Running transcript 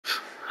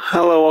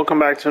Hello, welcome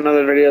back to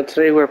another video.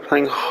 Today we're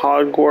playing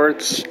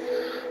Hogwarts.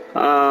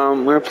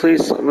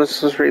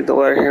 Let's just read the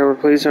letter here. We're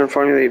pleased to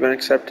inform you that you've been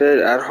accepted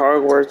at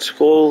Hogwarts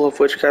School of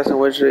Witchcraft and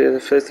Wizardry as a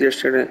 5th year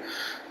student.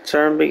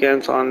 Term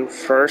begins on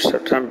 1st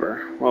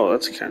September. Well,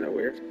 that's kind of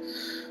weird.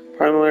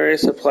 Primary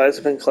supplies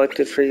have been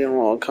collected for you and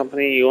will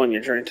accompany you on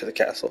your journey to the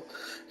castle.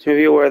 You may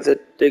be aware the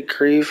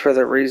decree for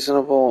the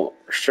reasonable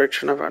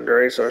restriction of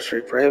underage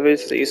sorcery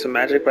prohibits the use of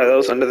magic by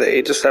those under the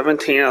age of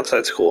 17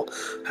 outside school.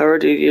 However,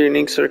 due to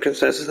unique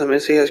circumstances, the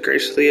Missy has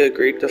graciously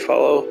agreed to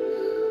follow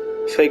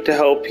Fake to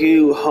help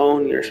you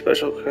hone your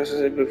special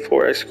capacity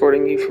before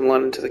escorting you from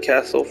London to the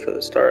castle for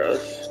the start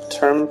of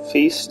term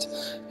feast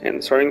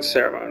and sorting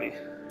ceremony.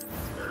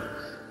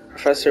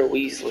 Professor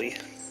Weasley.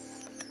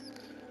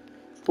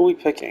 Who are we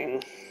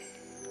picking?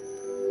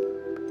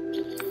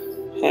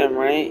 Him,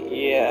 right?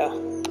 Yeah.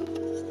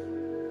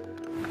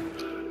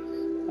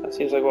 That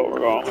seems like what we're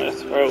going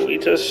with. Bro, we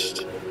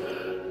just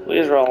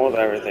roll with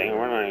everything.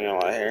 We're not even gonna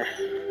lie here.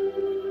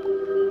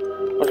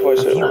 What voice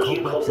is it? A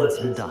few cobwebs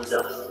and some dust.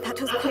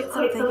 That was quite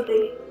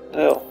something.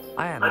 Oh.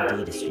 I am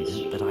indeed a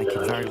student, but I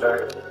could very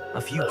well.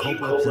 A few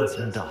cobwebs and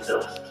some dust.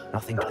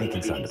 Nothing to be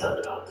concerned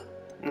about.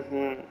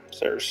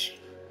 Sirs.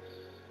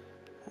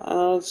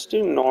 Let's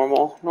do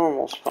normal.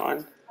 Normal's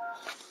fine.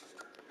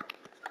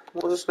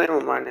 We'll just name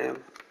him my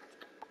name.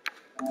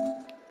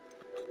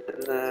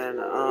 And then,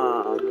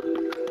 I'm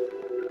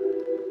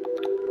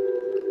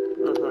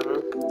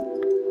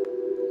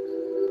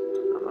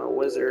a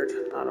wizard,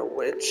 not a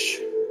witch.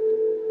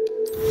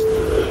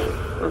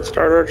 Let's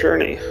start our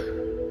journey.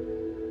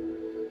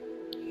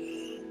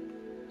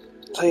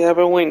 So yeah, I've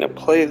been waiting to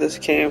play this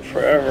game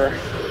forever.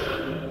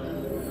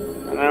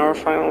 And now we're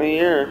finally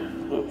here.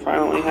 We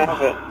finally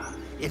have it.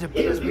 It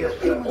appears we are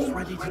almost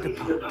ready to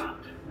depart.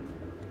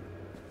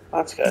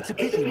 That's good. It's a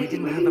pity we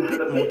didn't have a bit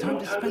more time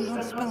to spend on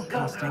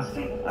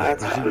spellcasting. I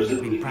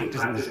presume you've been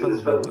practicing the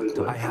spells we worked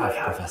on. I have,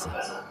 Professor.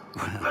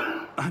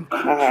 Well, I'm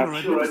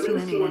quite sure I've never seen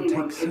anyone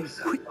take so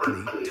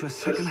quickly to a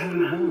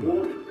second-hand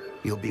wand.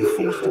 You'll be a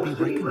force to be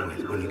reckoned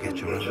with when you get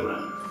your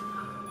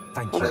own.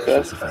 Thank you,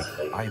 Professor Fake.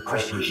 I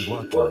appreciate you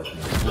working with me.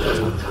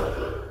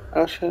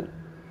 Oh shit.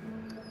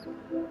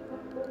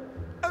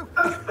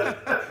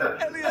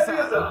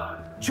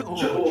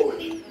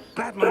 George!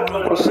 Glad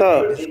my What's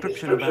up?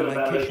 description of our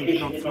location did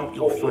not float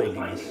your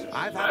findings.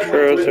 I've had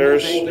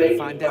Trousers. to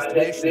find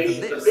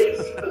destination for this.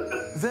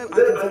 Though I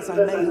confess I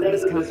may have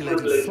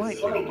miscalculated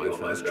slightly on my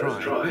first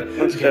try.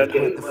 That's good.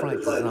 Quite the fright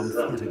to some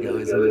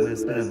theatre-goers in the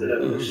West End.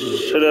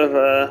 Should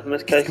have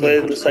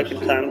miscalculated the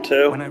second time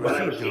too. When I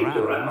received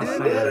the row, I must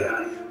say,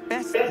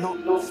 best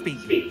not speak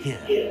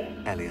here,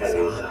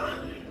 Eleazar.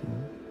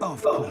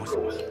 Of course.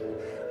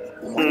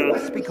 When we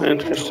speak on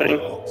Interesting.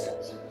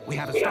 Hogwarts, we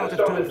have a start of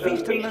term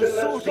feast and a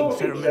sorting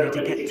ceremony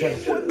to get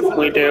to.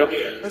 We do.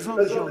 As long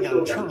as your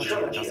young charge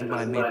here doesn't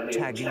mind me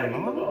tagging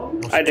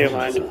along. I do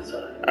mind.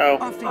 Oh.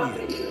 After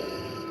you.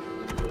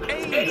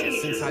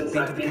 Ages since I've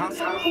been to the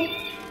castle.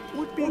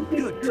 Would be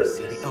good to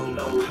see the old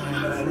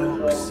pile of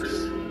rocks.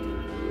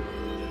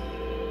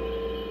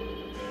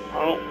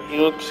 Oh, he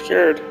looks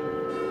scared.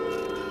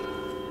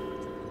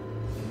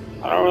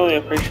 I don't really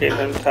appreciate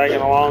him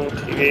tagging along,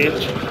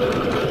 TVH.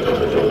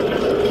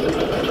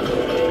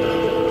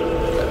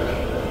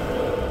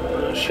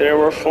 Shit,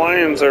 we're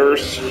flying,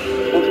 sirs.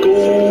 Let's go!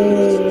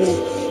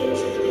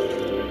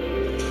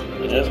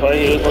 That's why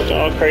he was looking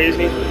all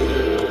crazy?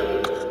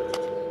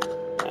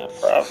 Yeah,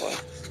 probably.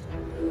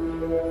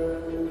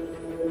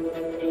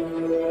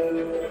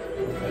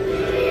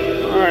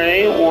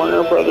 Alright,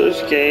 Warner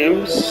Brothers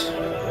Games.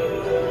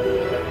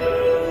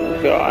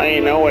 I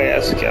ain't no way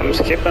I'm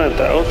skipping it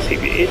though,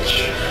 TBH.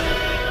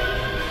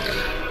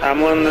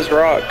 I'm on this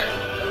rock.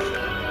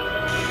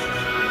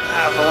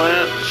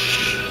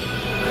 Avalanche.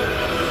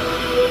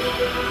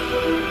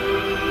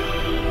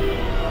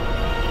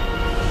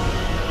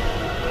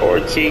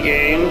 Board Key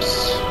Games.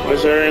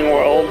 Wizarding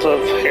World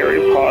of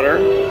Harry Potter.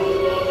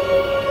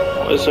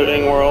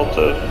 Wizarding World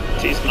of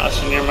These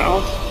Nuts in Your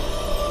Mouth.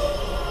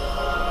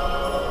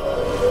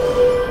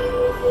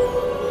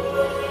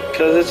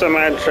 Because it's a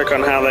mad trick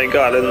on how they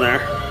got in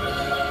there.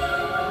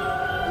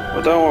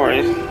 But don't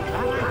worry.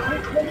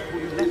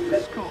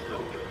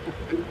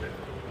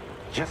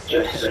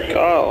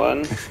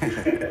 Scotland?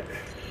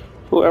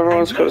 Whoever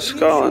wants to go to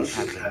Scotland.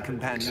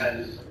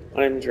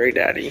 I'm Dre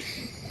Daddy.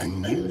 A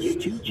new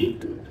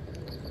student.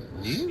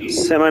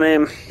 Say my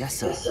name. Yes,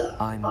 sir.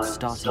 I'm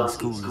starting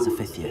school as a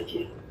 5th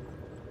year.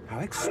 How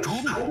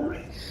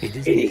extraordinary. It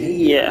is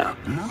indeed. Yeah.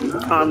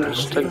 I'm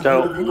just a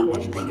goat.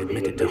 Anyone being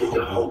admitted to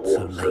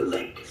Hogwarts so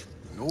late.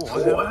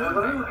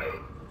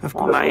 Of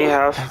course, Now you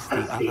have. as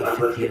the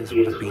other 5th years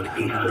will have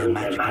been honing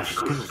their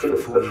magical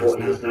skills for 4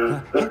 years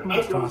now, the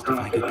headmaster asked if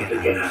I could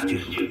get our new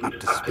student up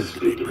to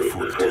speed a bit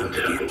before the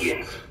term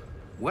begins.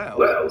 Well,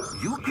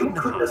 you couldn't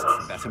have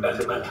asked for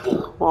better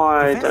mentor.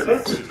 Why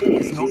Professor didn't? Fig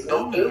is not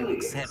only an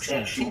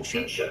exceptional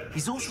teacher,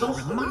 he's also a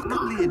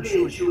remarkably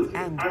intuitive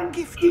and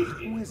gifted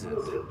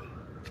wizard.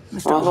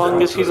 As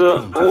long as he's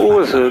a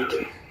wizard.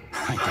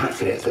 I dare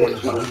say it's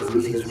one of the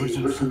reasons he's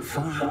risen so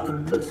far up the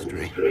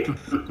ministry.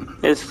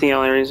 It's the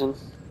only reason.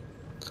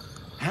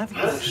 Have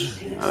you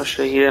seen his? Oh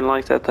shit, he didn't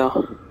like that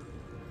though.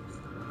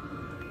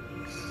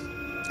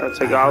 That's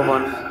a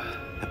goblin.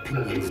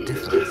 Opinions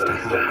differ as to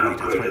how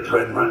great a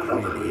threat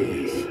Ranrock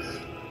really is.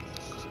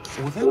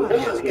 Although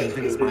I've yet to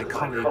convince my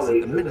colleagues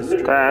at the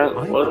ministry, That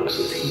I looks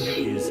believe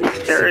he is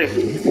scary. a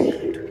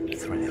significant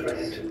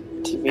threat.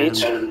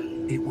 TBH.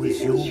 And it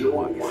was your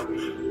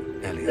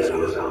wife,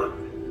 Eleazar,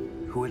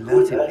 who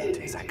alerted me to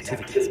his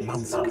activities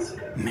months ago.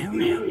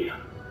 Miriam?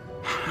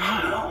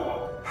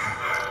 How?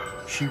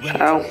 She went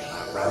to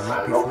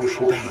Ranrock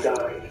before she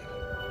died,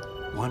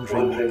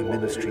 wondering what the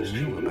ministry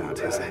knew about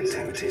his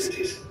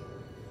activities.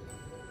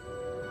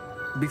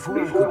 Before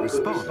I could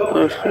respond,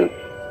 Oh shit.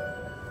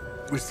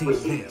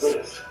 received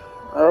this.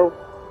 Oh.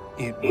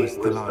 It was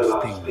the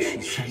last thing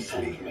she sent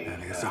to me,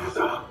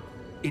 Eleazar.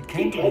 It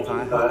came to me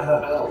via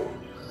her owl,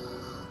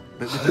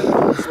 but with no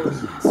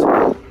correspondence.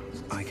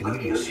 I can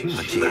only assume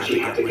that she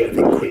had to get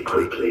rid of it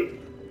quickly.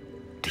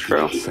 To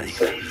keep it safe,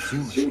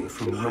 presumably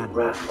from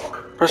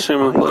Ranrock.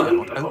 Presumably.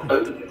 I cannot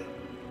open it.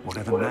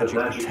 Whatever magic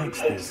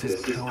protects this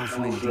is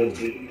powerful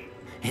indeed.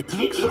 It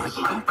looks like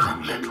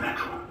goblin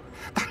metal.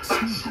 That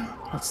symbol,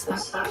 what's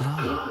that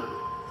glow?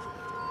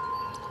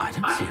 I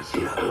don't see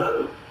a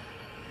glow.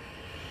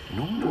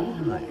 Nor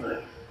do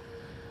I.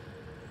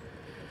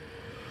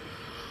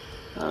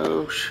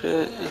 Oh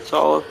shit, it's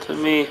all up to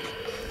me.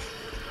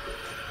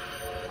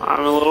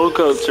 I'm a little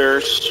goat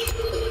thirst.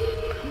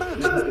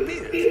 Merlin's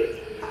beard.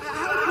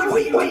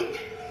 Wait.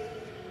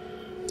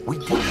 We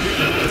did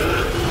it.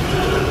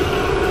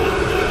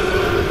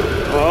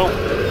 Well,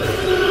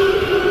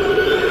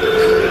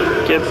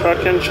 get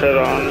fucking shit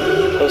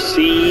on,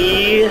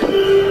 pussy.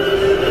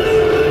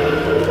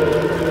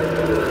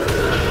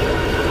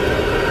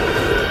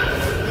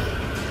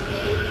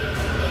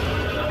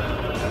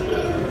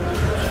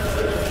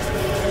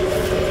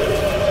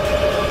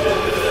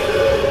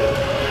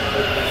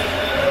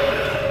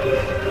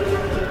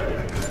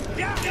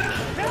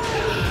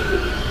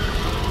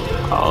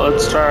 Oh,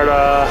 let's start,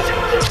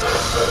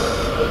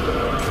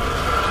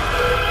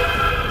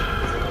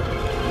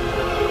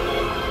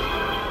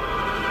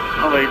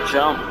 oh, they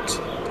jumped.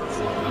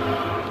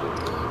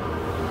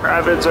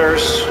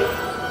 Ravagers.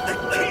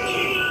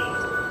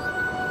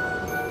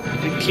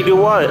 The key to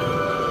what?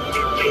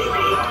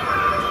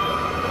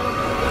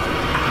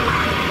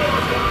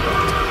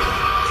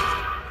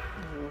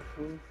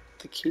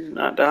 The key to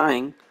not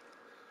dying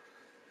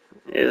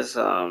is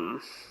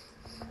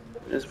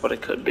what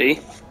it could be.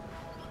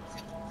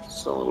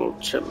 It's a little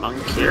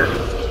chipmunk here.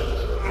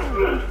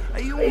 Are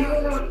you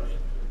alright?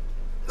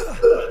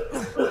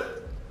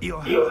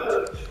 You're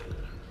hurt.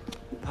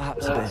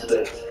 Perhaps a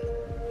bit.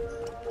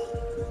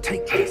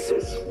 Take this.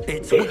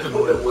 It's with an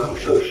oil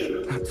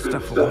potion. That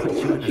stuff will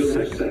hurt you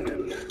in a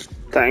second.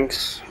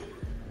 Thanks.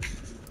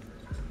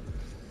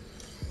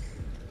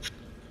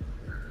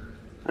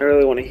 I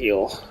really want to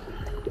heal.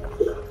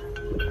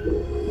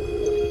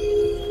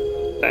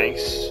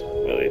 Thanks.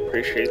 Really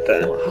appreciate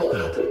that. What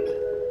happened?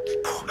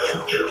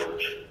 Poor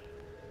George.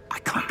 I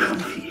can't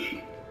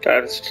believe.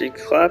 Got his cheek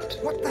clapped.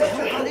 What the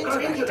hell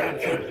got into that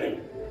damn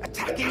thing?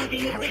 Attacking a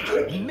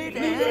carriage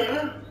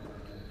mid-air?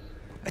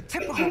 A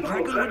typical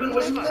dragon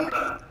wouldn't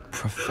never.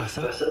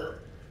 Professor?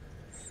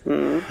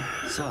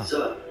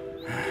 So,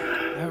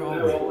 where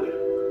are we?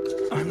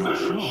 I'm not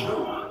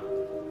sure.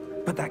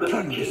 But that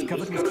key you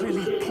discovered was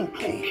clearly a port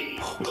key.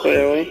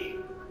 Clearly.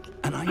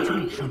 An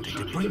item enchanted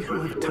to bring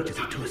whoever touches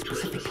it to a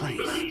specific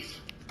place.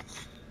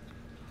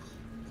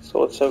 So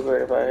what's so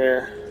great about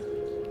here?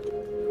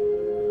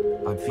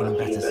 I'm feeling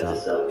better,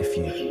 sir, if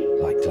you'd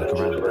like to look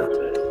around a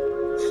bit.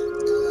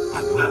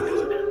 I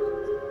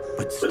would.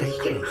 But stay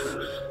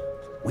close.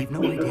 We've no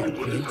idea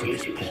who created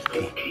this port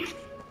key.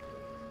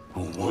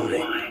 Or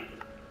why.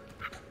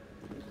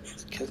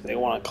 Because they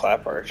want to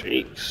clap our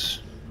cheeks.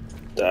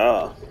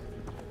 Duh.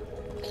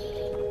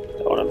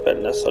 They want to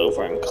bend us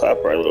over and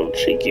clap our little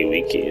cheeky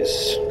weekies.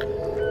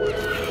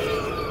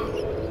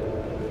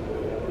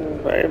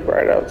 Very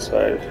bright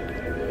outside.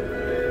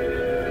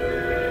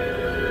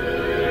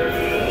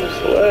 It's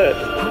lit.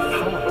 How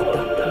far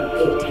did that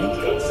port key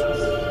take us?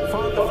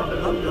 Farther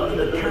from London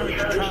than the carriage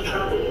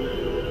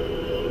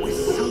travelled. We're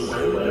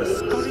somewhere in the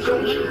Scottish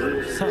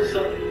Highlands. So,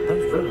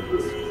 those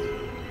ruins.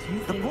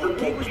 The port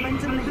key was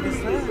meant to lead us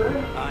there.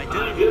 I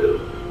do.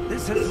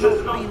 This has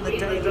not been the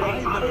day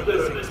either of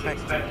us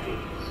expected.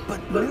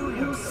 But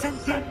Miriam sent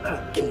that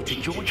port key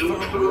to George for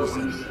a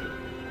reason.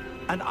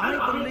 And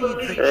I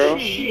believe that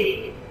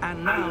she,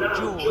 and now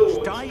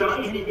George, died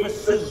in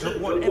pursuit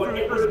of whatever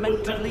it was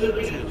meant to lead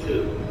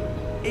to.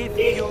 If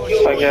you're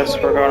So I guess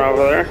we're going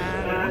over there.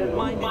 and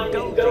wouldn't mind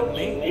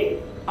indulging me,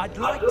 I'd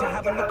like to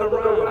have a look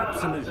around.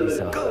 Absolutely,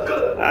 sir.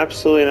 Good.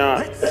 Absolutely not,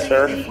 Let's see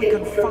sir. if we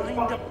can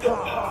find a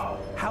path,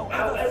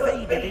 however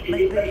faded it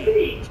may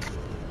be.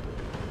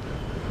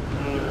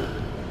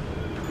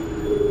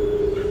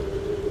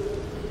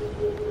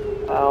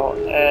 Oh,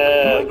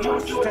 Mind your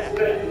step.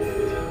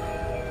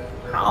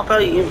 how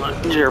about you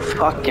mind your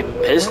fucking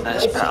business, Where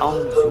do you pal?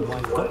 suppose your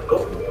wife got the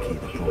portkey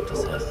that brought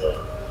us here?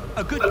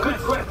 A good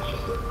question.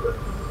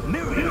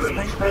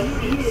 Miriam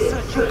spent years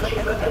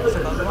searching for evidence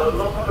of a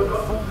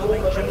long-forgotten form of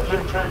ancient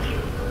magic.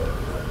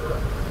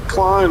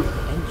 Climb.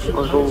 Ancient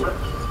Let's go. magic?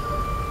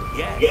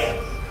 Yes.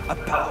 A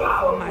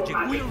powerful magic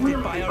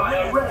wielded by a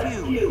rare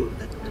few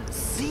that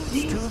seems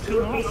to have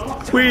been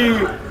lost to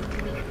time.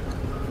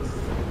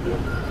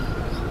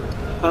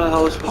 How the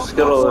hell is supposed to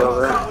get all the way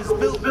over Hogwarts Castle was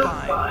built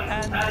by,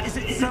 and is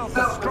itself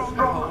a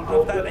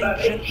stronghold of that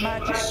ancient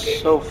magic.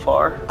 so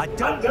far? I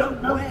don't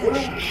know where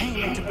she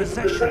came into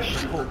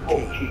possession of the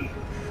portkey,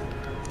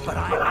 but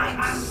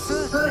I'm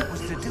certain it was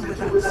to do with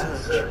that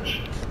search.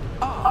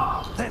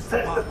 Ah, there's the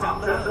path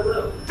down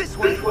below. This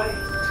way.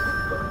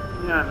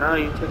 Yeah, no,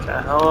 you took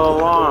a hell of a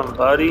long,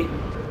 buddy.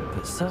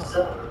 But sir,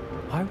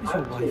 why was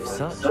your wife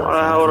searching? Why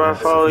the hell would I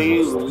follow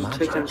you? You've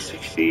taken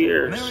 60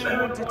 years. Miriam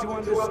wanted to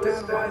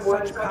understand why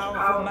such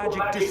powerful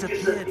magic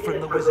disappeared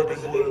from the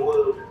wizarding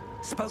world.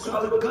 Spoke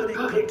of the good it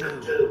could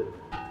do.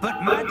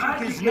 But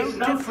magic is no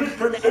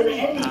different than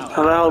any power.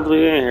 How the hell did we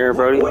get in here,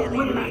 Brody? What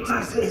really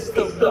matters is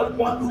the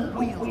one who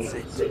wields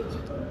it.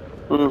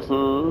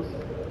 Mm-hmm.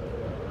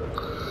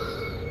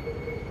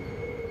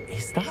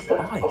 Is that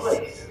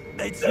ice?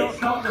 It's not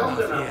cold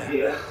enough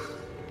here.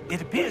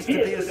 It appears to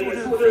be a sort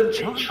of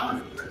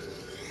enchantment.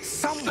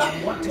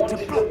 Someone wanted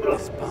to block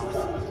this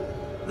path.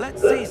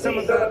 Let's see some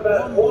of that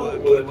one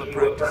work you were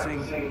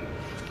practicing.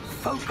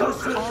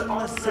 Focus on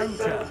the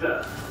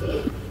center.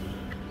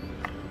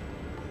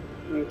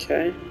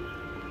 Okay.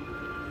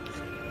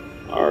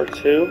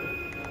 R2.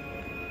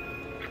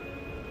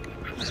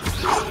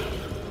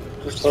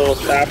 Just little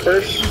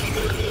tappers.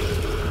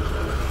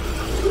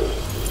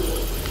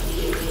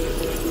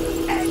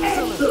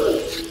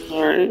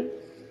 Alright.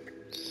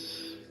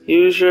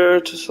 Use your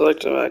to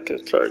select an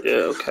active target.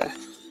 Okay.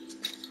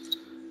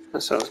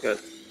 That sounds good.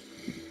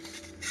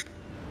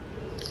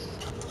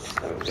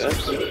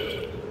 Sounds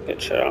good.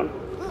 Get shit on.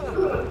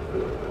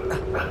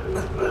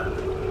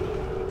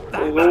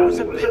 That was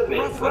a bit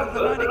rougher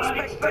than I'd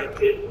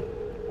expected.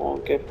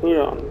 Won't get put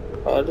on,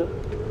 bud.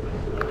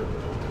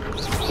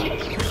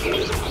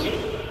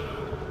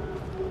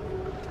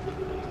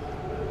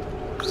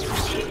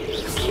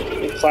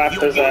 You clap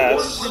his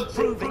ass.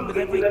 Improving with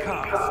every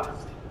cast.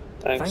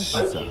 Thanks.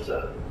 Thank you,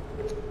 sir.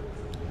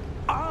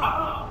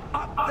 Ah,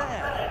 up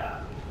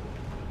there.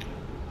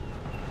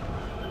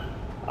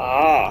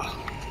 Ah.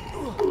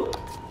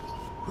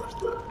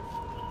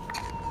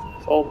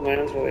 This old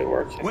man's really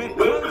working. We're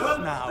close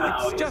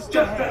now. It's just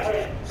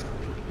ahead.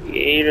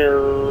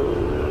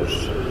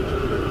 Gators.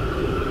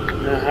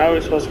 Now, how are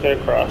we supposed to get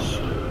across?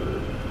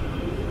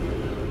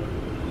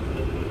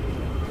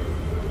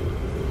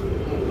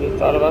 Have you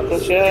thought about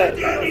this yet?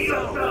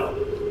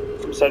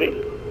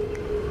 Steady.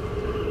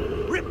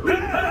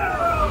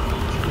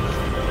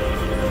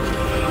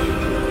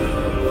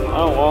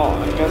 Oh well,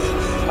 I guess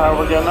this is how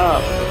we're getting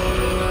up.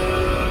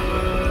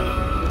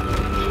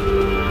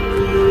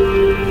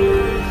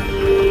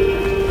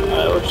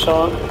 Alright, we're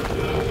chilling.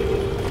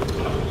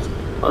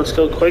 Let's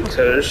go quick,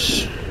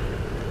 cause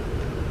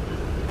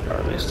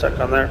probably stuck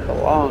on there for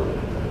long.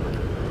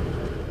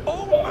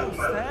 Almost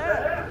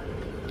there.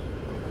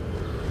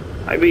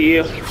 I beat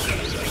you.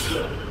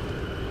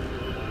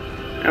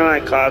 And I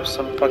clapped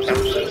some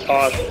fucking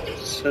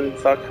pots and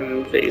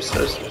fucking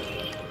faces.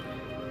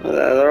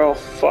 They're all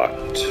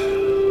fucked.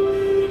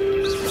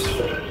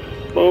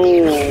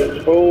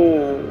 Boom,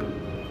 boom.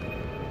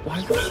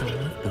 Why would someone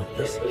have built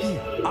this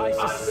here? I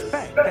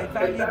suspect they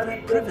valued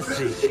their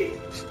privacy.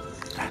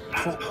 That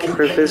portkey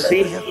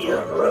Privacy?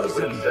 here for a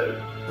reason.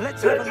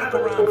 Let's have a look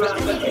around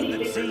for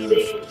anything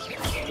that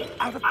seems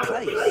out of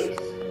place.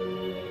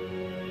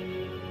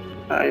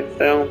 I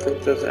don't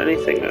think there's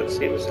anything that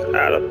seems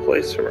out of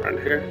place around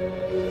here.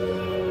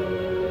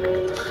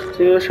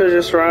 See, I should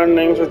just round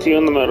names with you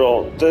in the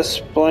middle. This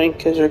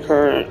blank is your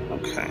current.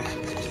 Okay.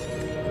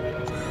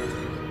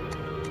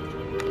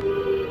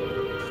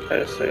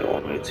 Okay, so you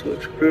want me to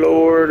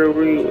explore the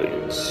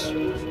ruins.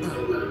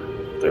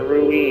 The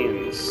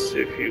ruins,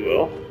 if you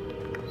will.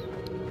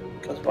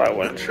 Because why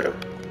wouldn't you?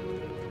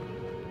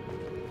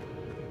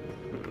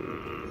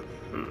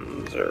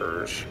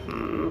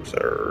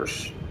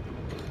 Sirs.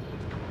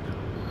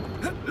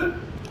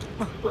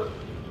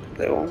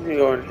 They want me to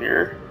go in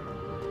here.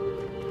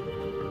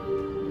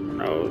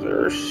 No,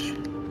 sirs.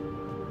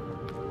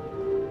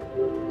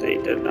 They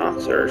did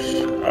not, sirs.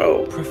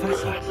 Oh.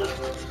 Professor,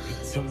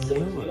 it's a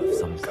lure of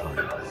some kind.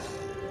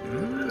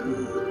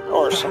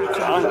 Or some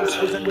kind. Was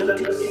a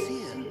noted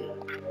seer.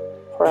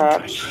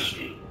 Perhaps.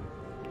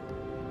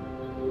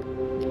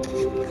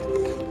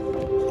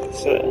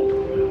 That's it.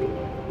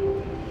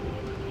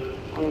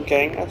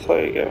 Okay, that's what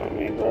you're giving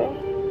me, bro.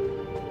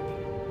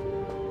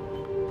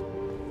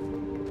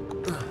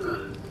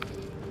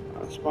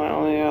 That's my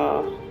only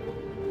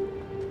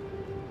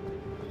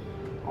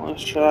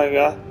shit I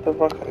got to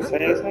fucking say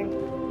anything.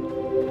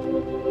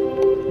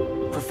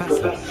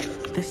 Professor,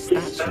 this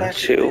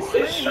Statue.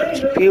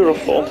 It's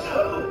beautiful.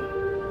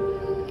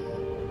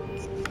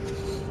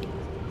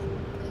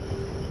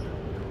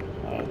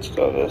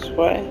 go this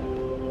way.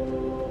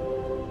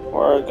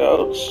 We're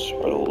goats.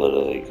 We're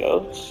literally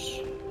goats.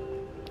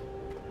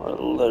 We're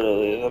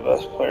literally the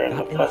best player in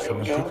the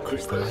fucking game. Did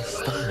crystallize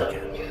stone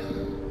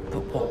again.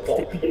 But what could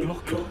it be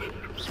blocking?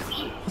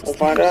 We'll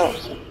find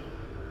out.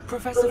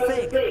 Professor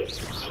Fig!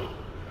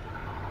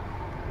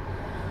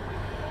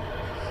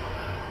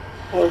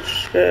 Oh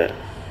shit.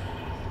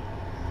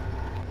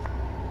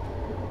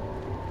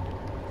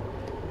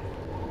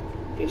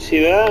 You see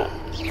that?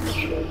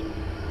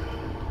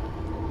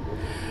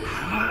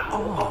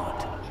 How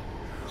odd.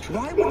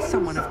 Why would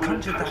someone have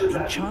conjured that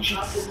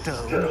enchanted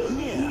stone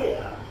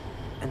here?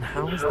 And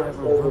how is there a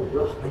room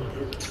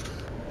behind it?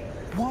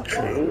 What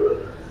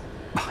room?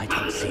 I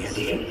don't see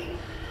anything.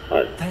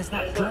 What? There's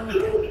that glow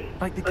again,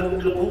 like the glow on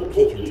the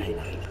portkey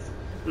container.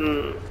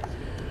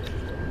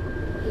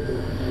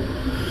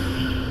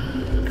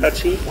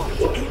 Touchy.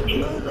 What's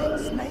in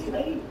Merlin's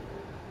name?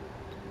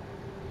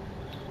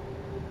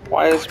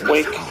 Why is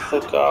Wake the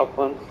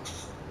Goblin?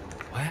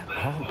 Where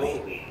are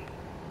we?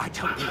 I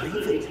don't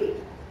believe it.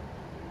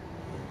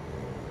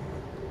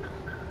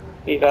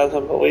 He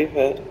doesn't believe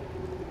it.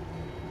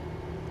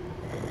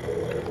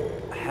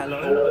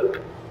 Hello?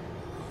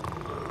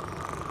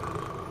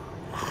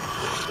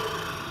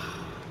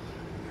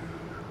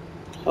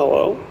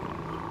 Hello?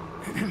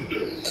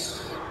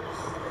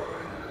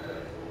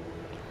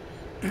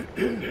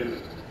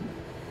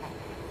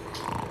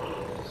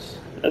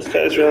 This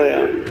guy's really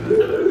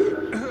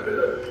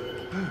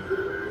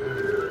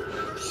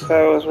This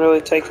guy was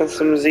really taking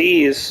some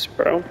Z's,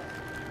 bro.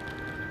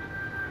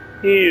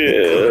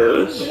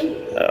 Yes.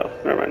 Oh,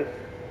 never mind.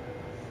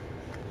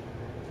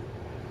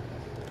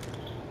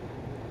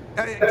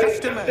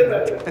 Just a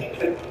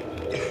moment.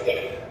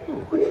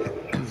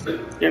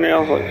 Your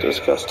nails look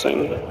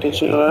disgusting. Did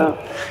you know that?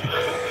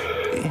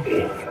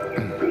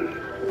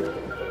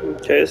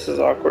 Okay, this is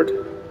awkward.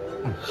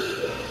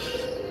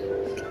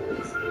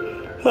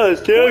 Oh,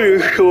 damn,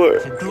 you're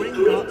short.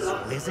 Gringotts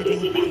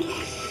visiting bank.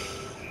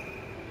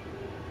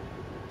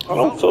 I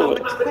don't feel it.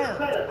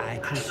 12, I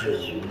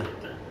presume.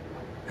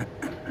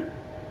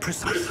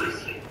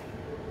 Precisely.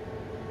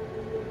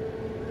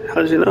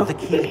 How'd you know? The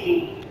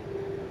key.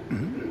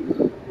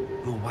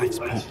 Your wife's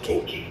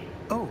portkey.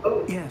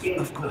 Oh, yes,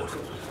 of course.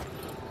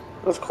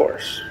 Of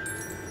course.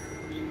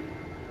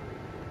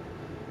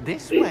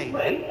 This way,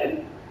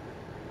 then.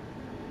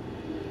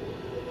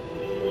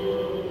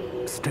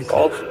 Stay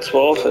Vault close.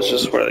 12 is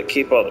just where they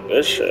keep all the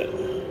good shit.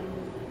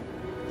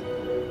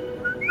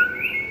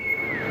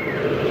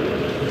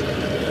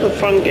 A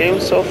fun game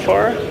so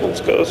far. Let's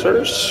go,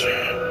 sirs.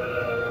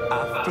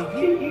 After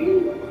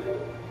you.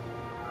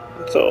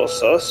 It's a little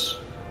sus.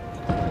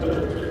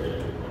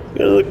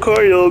 Get in the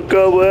car, you little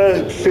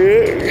goblin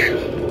bitch.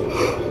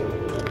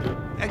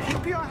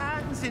 Keep your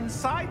hands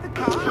inside the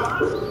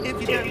car if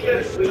you don't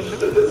wish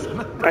to lose them.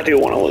 I do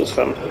want to lose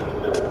them.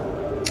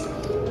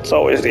 It's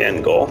always the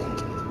end goal.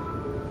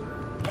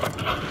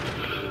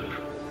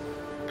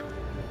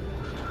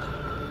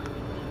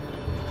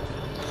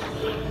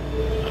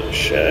 Oh,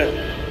 shit.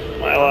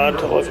 Am I allowed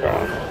to look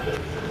around?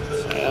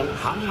 I am.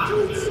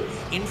 Hundreds.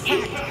 In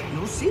fact,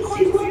 you'll see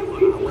quite a few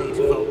on our way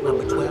to vault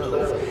number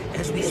 12.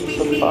 As we speak,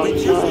 we're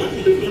just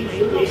leaving the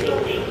main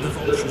lobby. The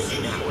vaults you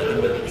see now are the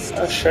newest.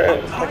 Oh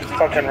shit, like a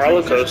fucking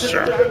roller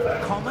coaster.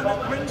 Common at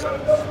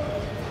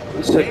Gringotts.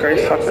 It's a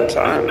great fucking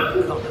time.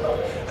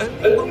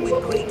 Only one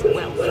with great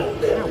wealth or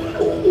power,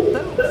 or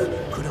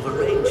both, could have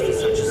arranged for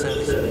such a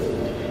service.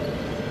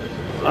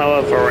 I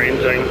love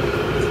arranging.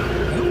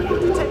 You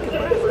want to take a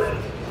breath?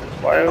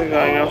 Why are we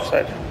going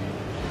outside?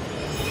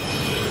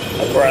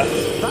 A breath.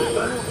 That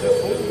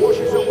waterfall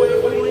washes away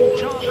all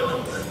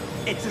enchantments.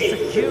 It's a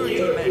security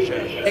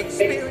measure.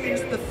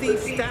 Experienced the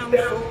thief's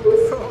downfall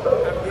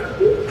before,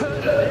 have you?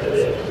 Heard of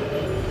it?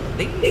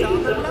 These are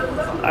the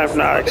low. I've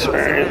not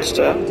experienced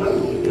it.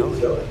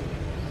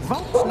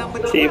 Vault number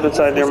 12 Deep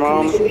inside your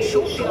mom. was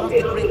commissioned shortly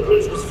after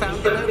Gringotts was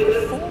founded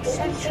over 4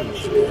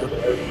 centuries ago.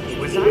 It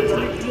resides in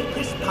the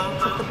deepest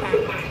part of the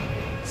bank.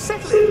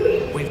 Settle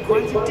in. We've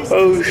quite a distance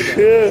Oh to go.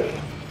 shit.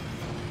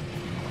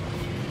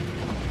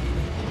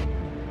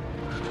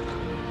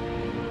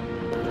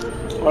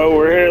 Oh,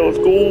 we're here, let's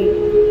go.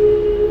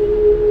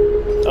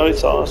 Oh, he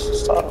saw us.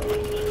 Stop.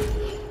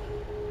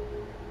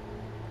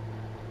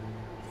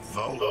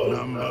 Vault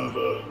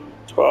number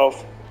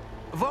 12.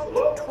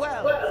 Vault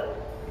 12.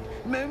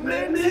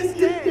 Momentous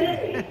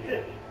day.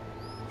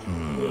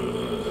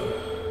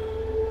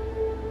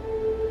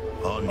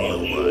 on your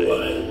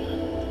way.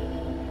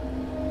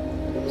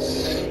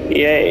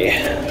 Yay.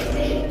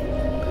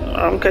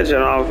 I'm catching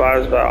on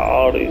vibes about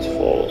all these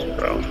fools,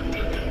 bro.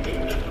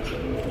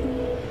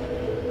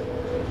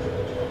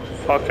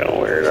 Fucking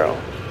weirdo.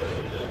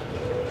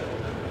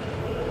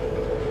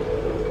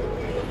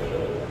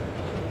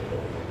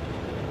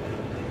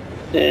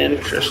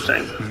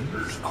 Interesting. The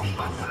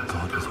unbound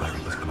god was wearing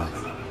his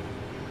glove.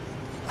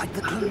 Like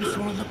the glow you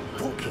saw in the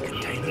portkey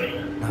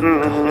container.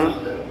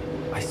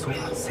 No, I saw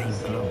that same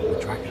glow on the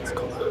dragon's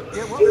collar.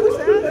 Yeah, what was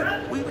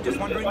that? We were just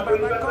wondering about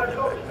that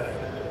goblin back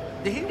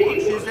there. He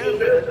watches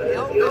over the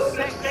oldest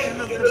section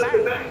of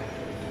the bank.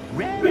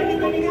 Rarely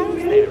anybody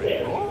goes there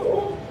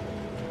anymore.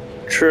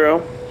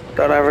 True.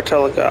 Don't ever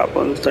tell the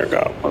goblins they're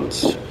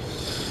goblins.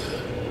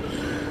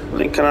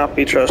 They cannot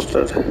be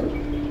trusted.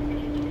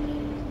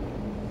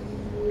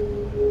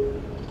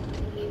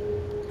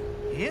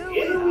 Here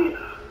we are.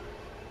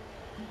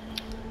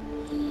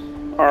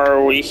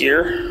 Are we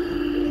here?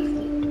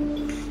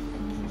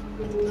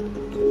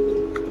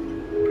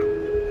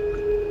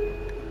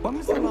 When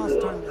was the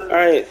last time?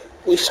 Alright,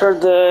 we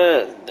started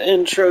the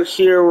intro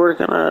here. We're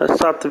gonna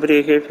stop the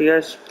video here. If you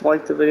guys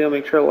like the video,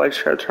 make sure to like,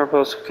 share, turn on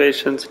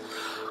notifications.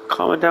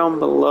 Comment down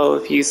below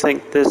if you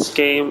think this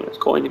game is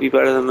going to be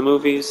better than the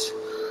movies.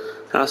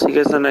 I'll see you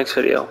guys in the next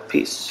video.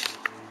 Peace.